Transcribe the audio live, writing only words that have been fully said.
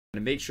to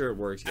make sure it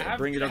works. You gotta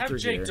bring it up through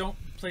Jake here. Don't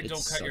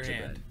cut your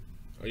hand.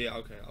 Oh yeah,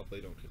 okay. I'll play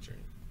don't cut your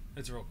hand.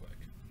 It's real quick.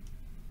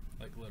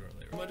 Like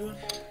literally. What am I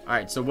doing? All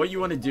right. So what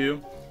you want to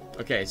do?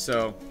 Okay.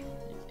 So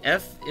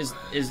F is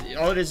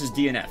all it is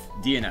DNF.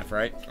 DNF,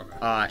 right?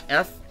 Okay.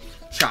 F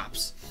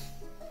chops.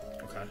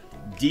 Okay.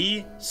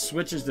 D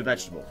switches the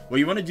vegetable. What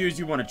you want to do is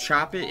you want to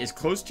chop it as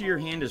close to your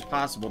hand as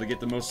possible to get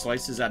the most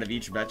slices out of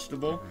each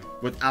vegetable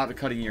without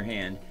cutting your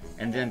hand,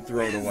 and then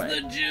throw it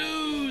away. The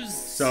juice.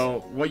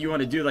 So what you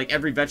want to do, like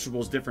every vegetable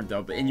is different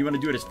though, and you want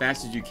to do it as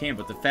fast as you can.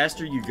 But the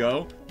faster you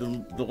go,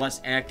 the less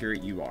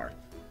accurate you are.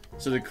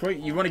 So the quick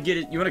you want to get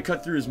it, you want to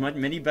cut through as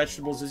many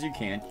vegetables as you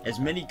can, as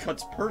many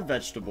cuts per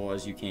vegetable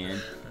as you can,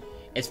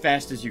 as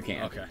fast as you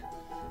can. Okay.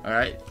 All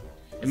right.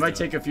 It might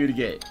take a few to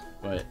get,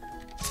 but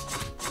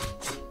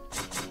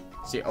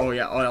see. Oh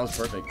yeah. Oh, that was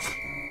perfect.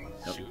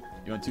 Yep. Shoot.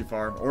 You went too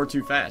far or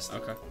too fast.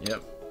 Okay.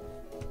 Yep.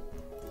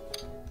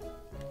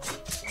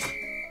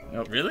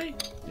 Nope. Really?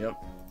 Yep.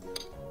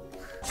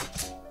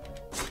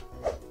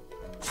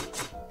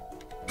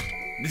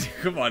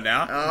 Come on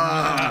now.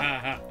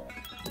 Ah.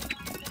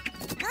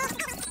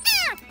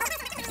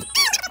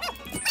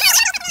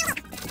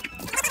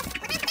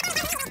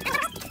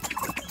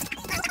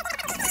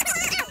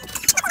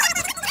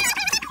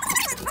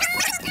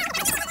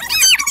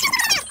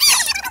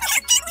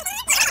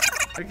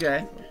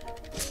 Okay.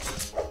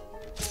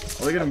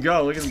 Oh, look at him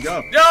go! Look at him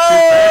go!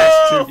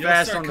 No! Too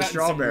fast on the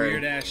strawberry.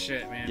 Weird ass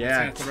shit, man.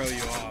 Yeah. It's gonna throw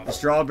you off. The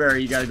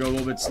strawberry, you gotta go a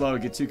little bit slow.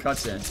 Get 2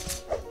 cuts in.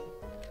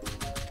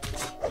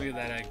 Look at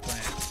that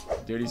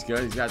eggplant. Dude, he's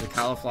good. He's got the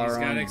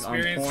cauliflower on point. He's got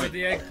experience with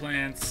the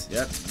eggplants.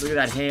 Yep. Look at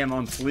that ham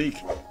on fleek.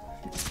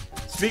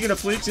 Speaking of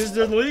fleeks, is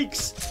there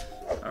leaks?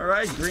 All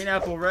right, green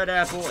apple, red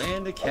apple,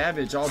 and the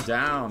cabbage all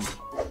down.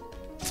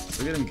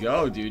 Look at him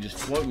go, dude. Just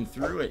floating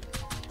through it.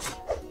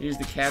 Here's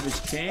the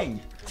cabbage king.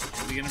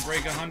 Is he gonna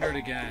break 100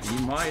 again? He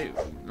might.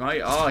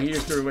 Oh, he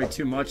just threw away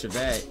too much of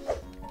that.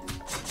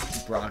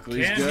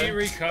 Broccoli's good. Can he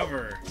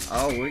recover?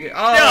 Oh, look at.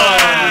 Oh, he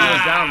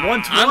goes down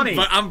 120.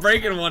 I'm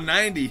breaking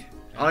 190.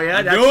 Oh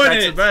yeah,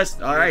 that's the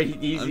best. All right,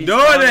 he's doing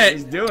it.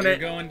 He's doing it.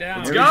 Going down.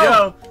 Let's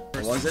go.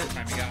 What was it?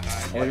 Time he got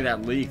high. Oh, look at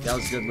that leak. That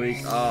was a good leak.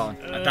 Oh,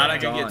 I thought I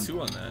could get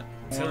 2 on that.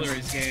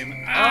 Hillary's game.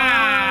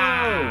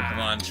 Oh! Come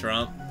on,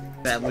 Trump.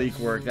 That leak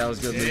worked. That was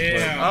good leak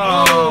work.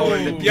 Yeah. Oh,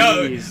 and the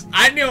Yo, peas.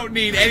 I don't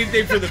need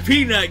anything for the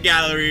peanut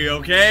gallery,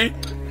 okay?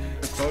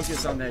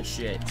 Focus on that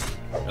shit.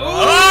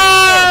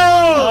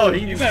 Oh!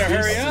 He You better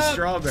hurry the up.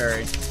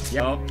 strawberry.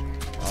 Yep.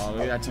 Oh,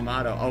 look at that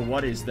tomato. Oh,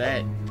 what is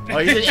that? Oh,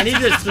 and he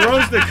just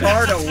throws the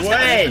card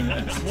away.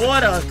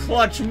 What a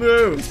clutch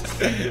move.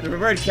 The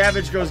red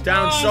cabbage goes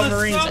down.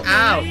 Submarine's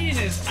out. Submarine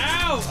is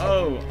out.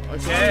 Oh,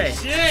 okay. Oh,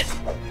 shit.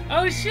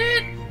 Oh,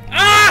 shit.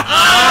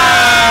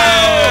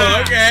 Oh!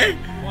 Okay.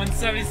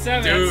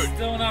 177. Dude. That's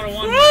still not a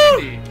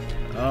 190.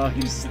 Oh,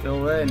 he's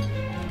still in.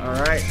 All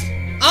right.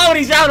 Oh, and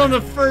he's out on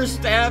the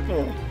first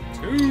apple.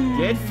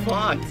 Get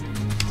fucked.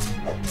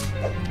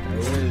 There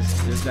it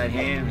is. There's that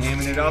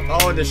hamming it up.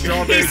 Oh, and the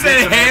strawberry. He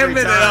said hamming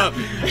it up.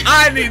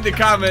 I need the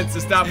comments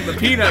to stop the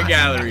peanut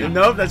gallery.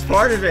 Nope, that's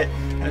part of it.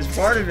 That's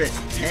part of it.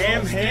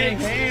 Ham.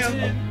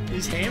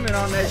 He's hamming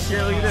on that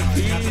shit. Look at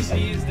the peas.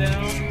 Peas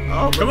down.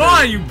 Oh, Come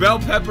on, you bell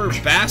pepper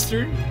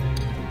bastard.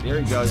 There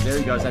he goes. There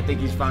he goes. I think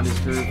he's found his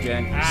groove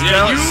again.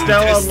 Yeah,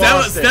 Stella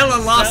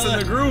lost in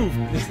the groove.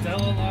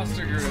 Stella lost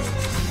her groove.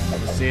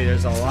 Let's see,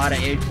 there's a lot of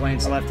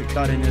eggplants left to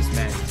cut in this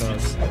match,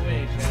 folks. No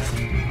way,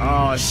 Jack.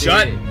 Oh,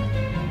 Shut shit.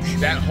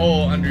 that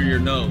hole under your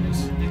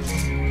nose.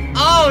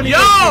 Oh, and he Yo!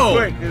 goes too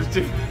quick. It was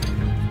too...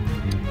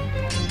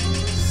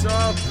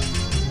 Sup?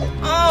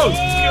 Oh,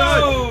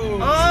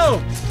 good.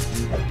 Oh!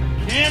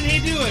 Can he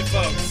do it,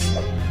 folks?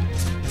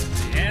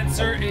 The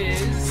answer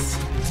is...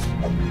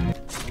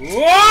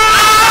 Whoa!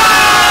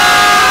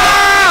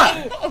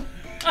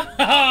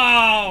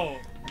 Oh!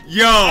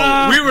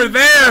 Yo, we were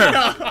there.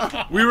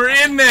 We were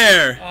in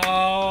there.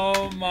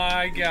 Oh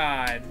my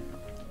god.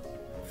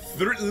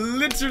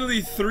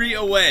 Literally 3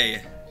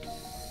 away.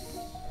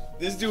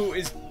 This dude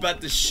is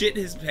about to shit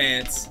his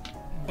pants.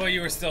 But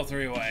you were still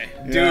 3 away.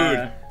 Dude,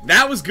 Yeah.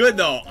 that was good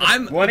though.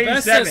 I'm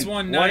 187.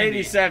 190.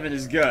 187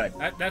 is good.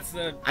 That's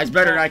the... That's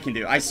better than I can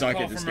do. I suck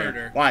Call at this for game.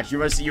 murder. Watch, you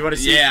want to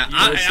see? Yeah,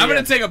 I'm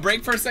gonna it? take a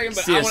break for a second,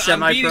 but See a I'm beating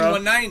semi-pro?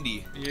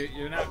 190.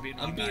 You're not beating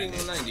I'm beating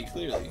 190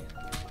 clearly.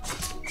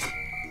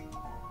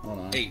 Hold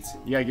on. 8.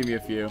 You gotta give me a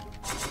few.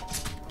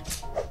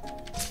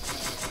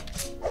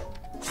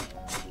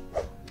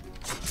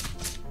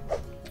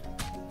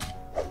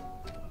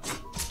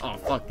 Oh,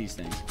 fuck these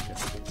things. Okay.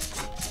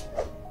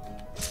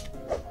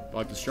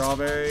 Fuck the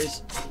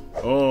strawberries.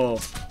 Oh,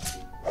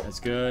 that's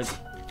good.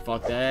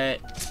 Fuck that.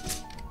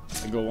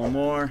 I go one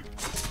more.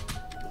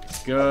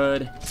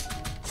 Good.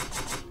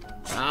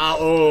 Ah,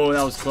 oh,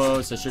 that was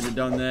close. I should have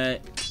done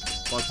that.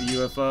 Fuck the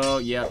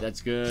UFO. Yep,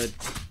 that's good.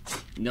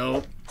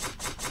 Nope.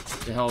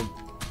 The hell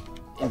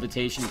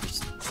invitation for the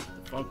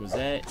fuck was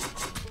that?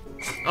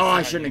 Oh,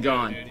 I shouldn't have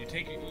gone. Dude,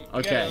 you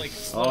Okay, gotta, like,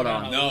 slow hold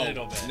down on. a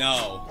little bit.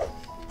 No.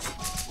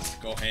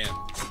 Go ham.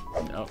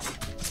 Nope.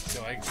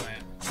 Go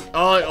eggplant.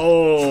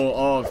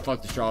 Oh,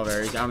 fuck the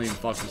strawberries. I don't even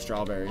fuck the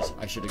strawberries.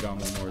 I should have gone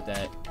one more with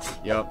that.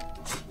 Yup.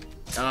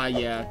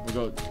 Yeah,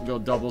 we'll go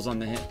doubles on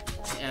the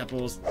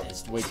apples.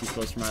 That's way too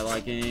close for my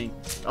liking.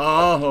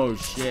 Oh,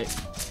 shit.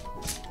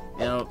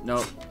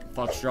 Nope.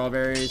 Fuck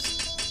strawberries.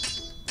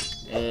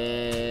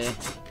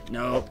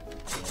 Nope.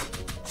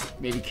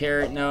 Maybe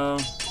carrot, no.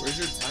 Where's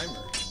your timer?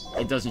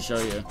 It doesn't show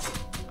you.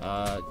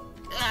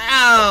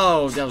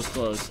 Ow! That was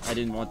close. I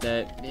didn't want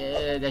that.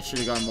 That should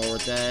have gone more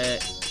with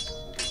that.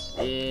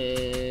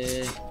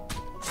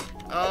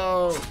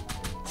 Oh.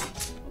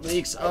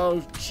 Leaks.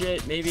 Oh,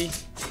 shit. Maybe.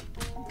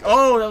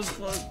 Oh, that was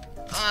close.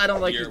 I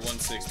don't like You're it.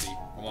 160.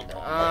 Come on,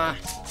 bro.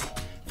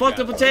 Fuck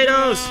the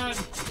potatoes.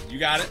 You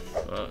got it.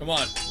 Come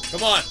on.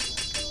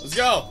 Let's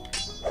go.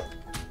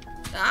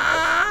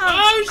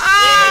 Oh,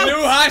 shit!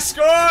 New high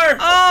score.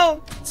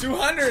 Oh.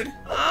 200.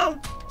 Oh.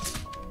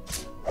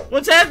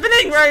 What's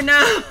happening right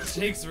now?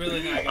 Jake's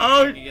really not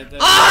gonna get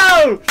this.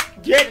 Oh!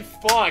 Get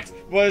fucked.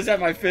 What is that?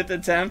 My 5th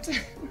attempt?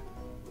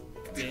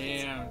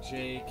 Damn,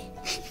 Jake.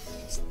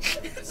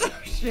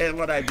 Shit,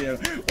 what'd I do?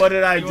 What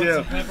did I do?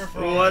 Want some pepper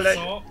for all the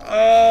salt?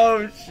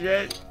 Oh,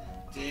 shit.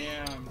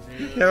 Damn,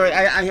 dude. Here,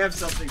 I have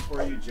something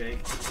for you,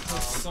 Jake.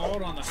 Put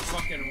salt on the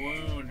fucking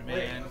wound,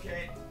 man.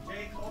 Okay,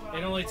 Jake, hold on.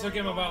 It only took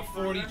him about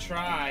 40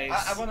 tries.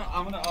 I'm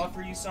gonna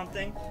offer you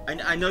something.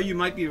 I know you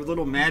might be a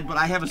little mad, but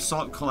I have a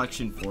salt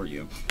collection for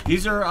you.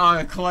 These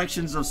are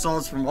collections of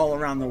salts from all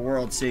around the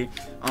world. See,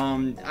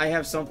 I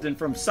have something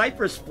from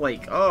Cypress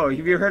Flake. Oh,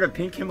 have you heard of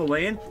pink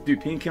Himalayan?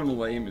 Dude, pink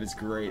Himalayan is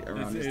great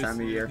around this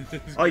time of year.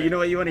 Oh, you know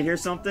what? You want to hear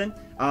something?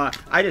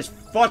 I just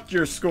fucked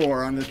your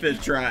score on the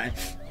 5th try.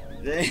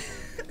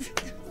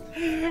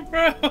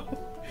 Bro,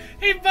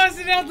 he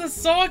busted out the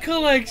salt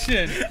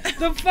collection.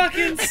 The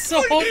fucking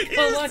salt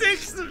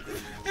collection.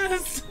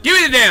 Give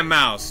me the damn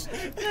mouse.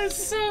 The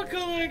salt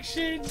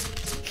collection.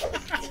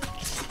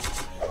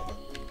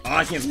 Oh,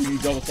 I can't believe you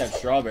double tap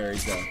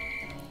strawberries though.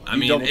 I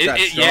mean,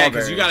 yeah,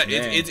 because you gotta.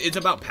 It's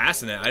about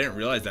passing it. I didn't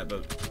realize that,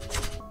 but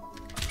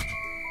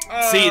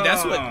see,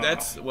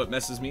 that's what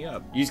messes me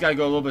up. You just gotta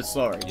go a little bit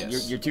slower.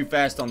 Yes. You're too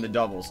fast on the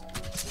doubles.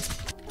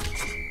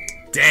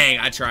 Dang,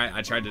 I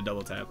tried to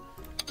double tap.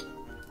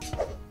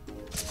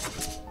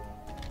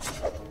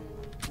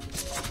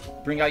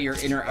 Bring out your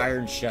inner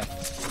Iron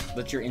Chef.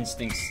 Let your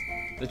instincts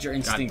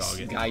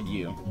guide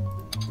you.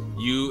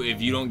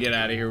 If you don't get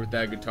out of here with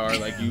that guitar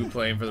like you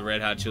playing for the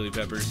Red Hot Chili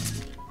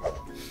Peppers.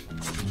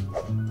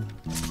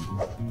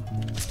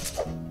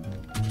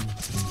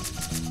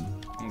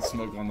 And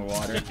smoke on the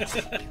water.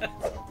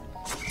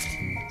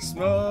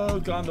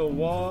 Smoke on the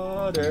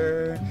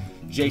water.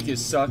 Jake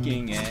is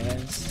sucking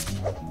ass.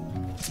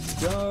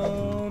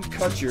 Don't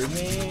cut your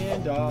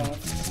hand off.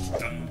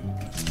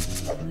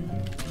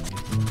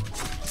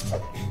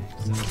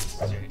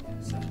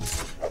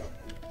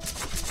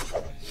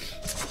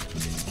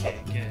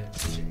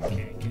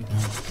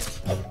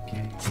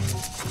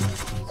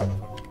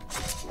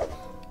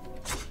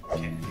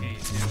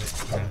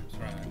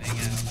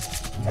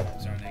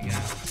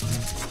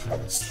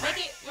 Make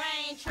it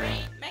rain,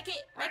 tree. Make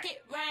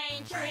it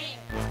rain, tree.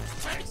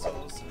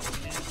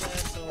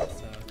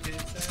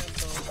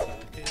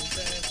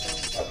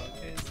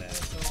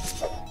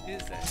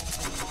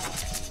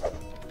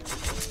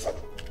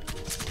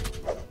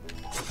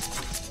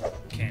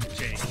 Can't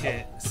Jake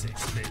hit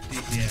 650?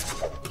 Yeah.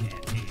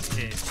 Can't he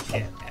hit?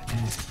 Yeah.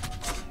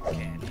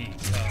 Can't he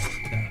go?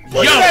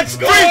 Yo,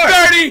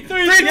 330!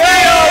 330!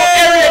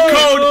 Area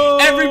code!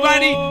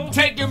 Everybody,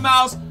 take your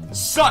mouse,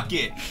 suck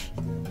it!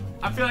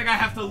 I feel like I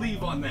have to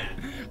leave on that.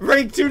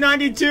 Rank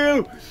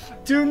 292!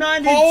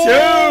 292!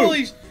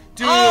 Holy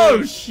dude!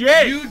 Oh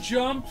shit! You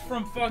jumped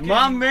from fucking.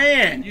 My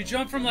man! You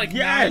jumped from like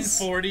Yes.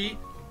 940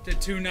 to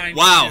 292.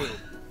 Wow.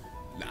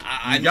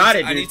 I got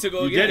it, I dude. need to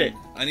go You again. did it.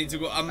 I need to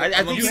go. I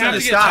think you you have need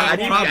to to stop.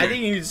 get I top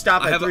think you need to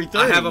stop at 330,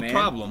 I have a man.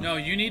 problem. No,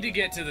 you need to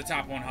get to the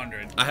top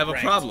 100. I have a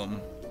ranked.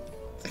 problem.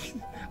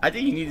 I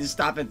think you need to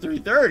stop at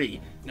 330.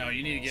 No,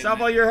 you need to get. Stop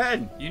in on your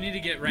head. You need to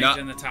get ranked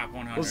in the top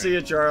 100. We'll see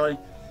you, Charlie.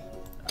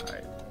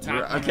 Alright.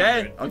 Top 100.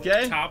 Okay,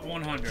 okay. Top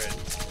 100.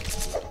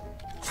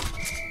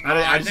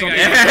 I just don't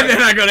And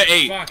then I go to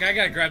 8. Fuck, I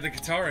gotta grab the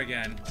guitar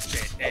again.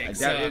 Shit, it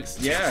sucks.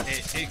 Yeah.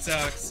 It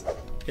sucks.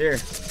 Here,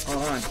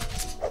 hold on.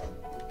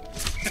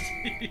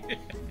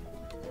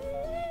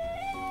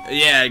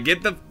 Yeah,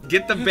 get the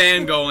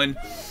band going.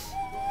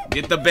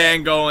 Get the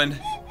band going.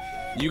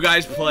 You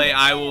guys play.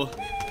 I will.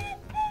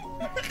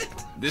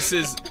 This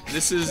is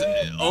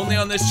only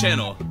on this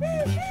channel.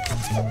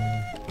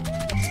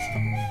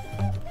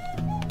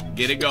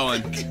 Get it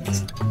going.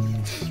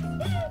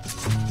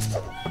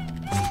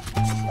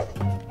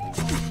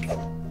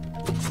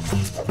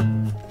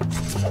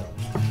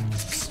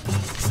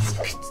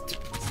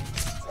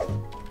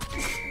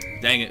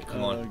 Dang it!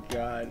 Come on. Oh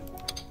god.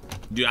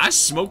 Dude, I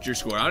smoked your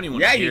score. I don't even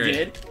want to hear you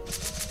it.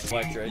 did.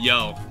 Electric.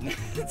 Yo,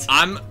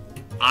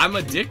 I'm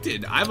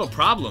addicted. I have a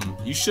problem.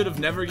 You should have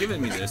never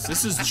given me this.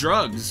 This is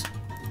drugs.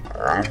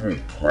 I have a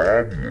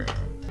problem.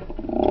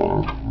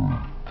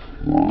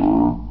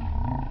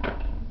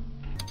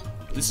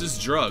 This is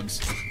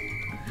drugs.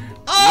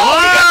 Oh,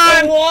 we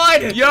got the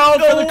one! Yo,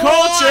 for the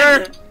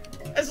culture!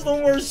 That's the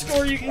worst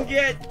score you can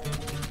get.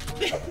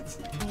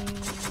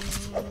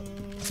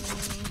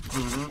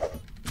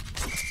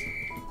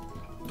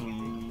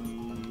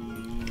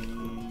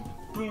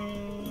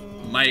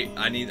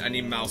 I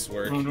need mouse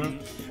work. I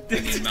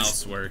need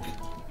mouse work.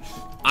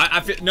 I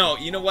feel no.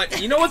 You know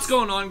what? You know what's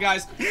going on,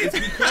 guys? It's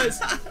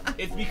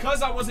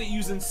because I wasn't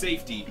using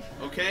safety.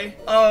 Okay?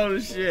 Oh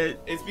shit!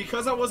 It's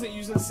because I wasn't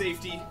using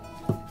safety.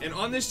 And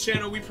on this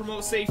channel, we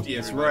promote safety.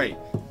 That's Everybody.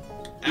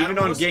 right. Even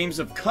on games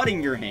of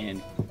cutting your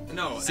hand.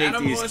 No,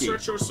 Safety is key.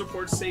 AdamOS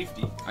supports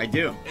safety. I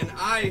do. And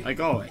I Like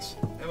always.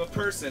 am a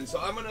person, so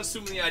I'm gonna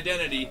assume the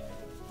identity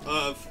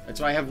of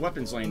That's why I have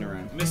weapons laying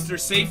around. Mr.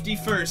 Safety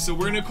First. So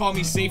we're gonna call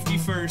me Safety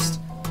First.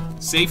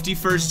 Safety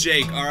First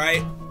Jake,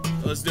 alright?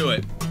 Let's do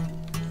it.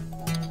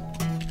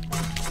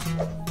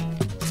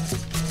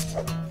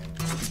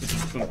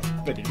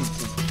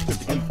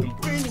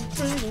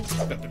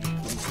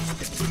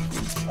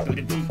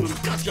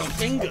 Got your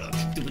finger.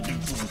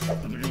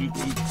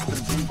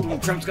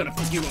 Trump's gonna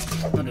fuck you up.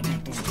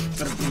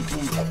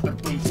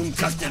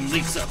 Cut them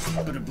leaks up.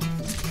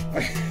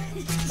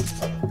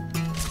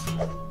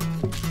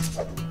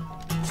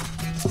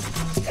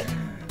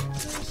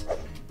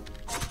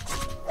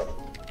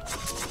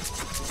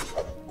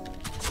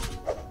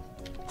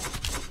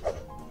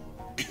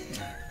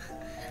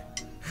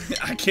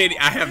 I can't.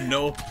 I have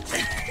no.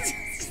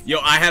 Yo,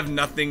 I have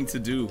nothing to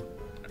do.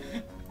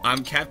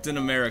 I'm Captain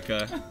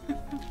America.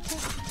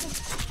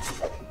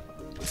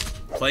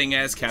 Playing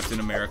as Captain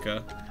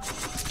America.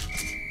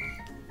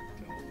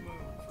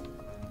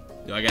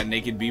 Yo, I got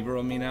Naked Bieber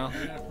on me now.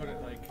 I gotta put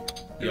it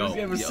like.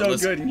 It was so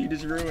good and you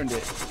just ruined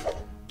it.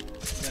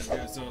 Gotta do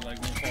it so it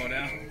like won't fall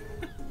down.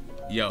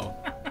 Yo,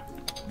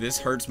 this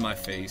hurts my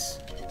face.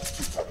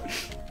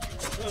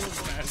 Those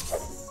guys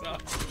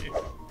suck, dude.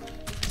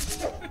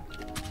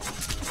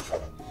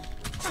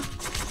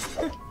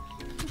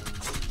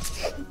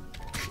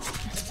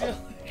 I feel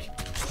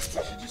like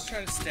we should just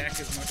try to stack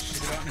as much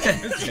shit on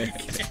him as we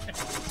can.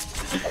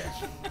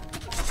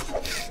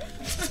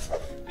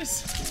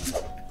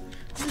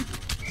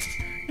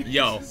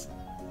 Yo,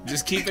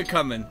 just keep it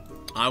coming.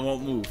 I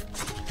won't move.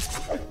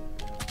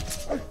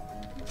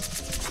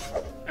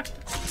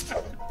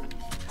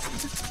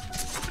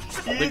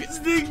 It's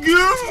the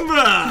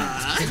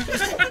Goomba!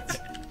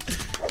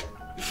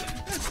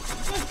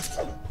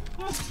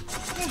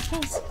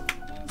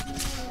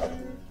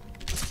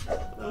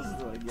 That's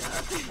what I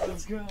got.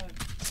 That's good.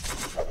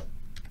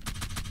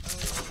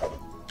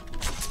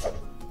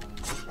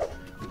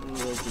 Oh,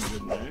 that's a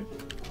good name.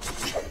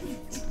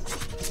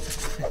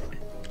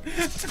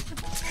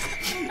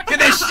 Get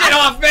this shit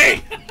off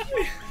me!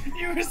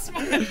 You were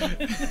smiling.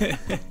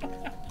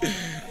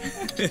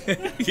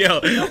 Yo,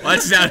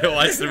 watch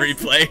the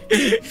replay.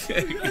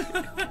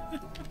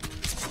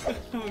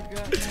 Oh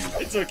god.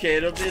 It's okay,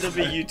 it'll be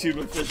YouTube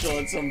official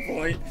at some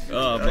point.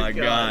 Oh my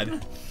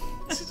god.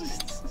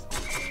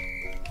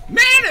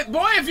 Man,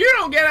 boy, if you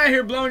don't get out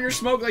here blowing your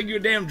smoke like you a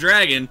damn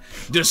dragon,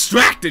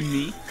 distracting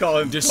me. Call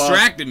him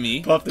Distracting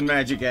me. Puff the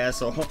magic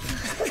asshole.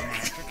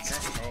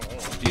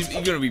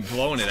 You're gonna be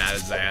blowing it out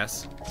his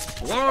ass.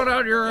 Blow it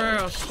out your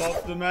ass.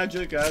 Puff the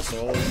magic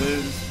asshole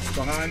lives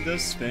behind the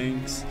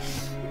Sphinx.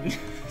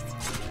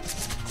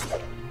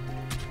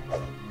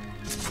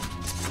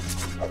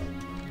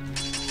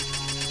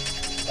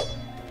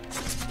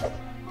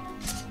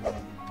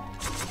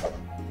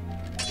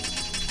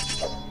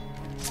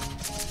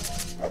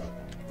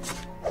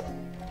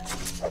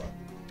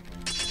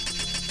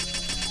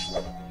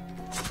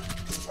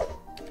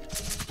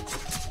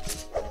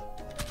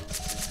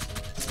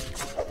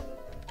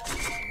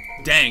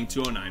 Dang,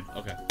 209.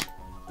 Okay.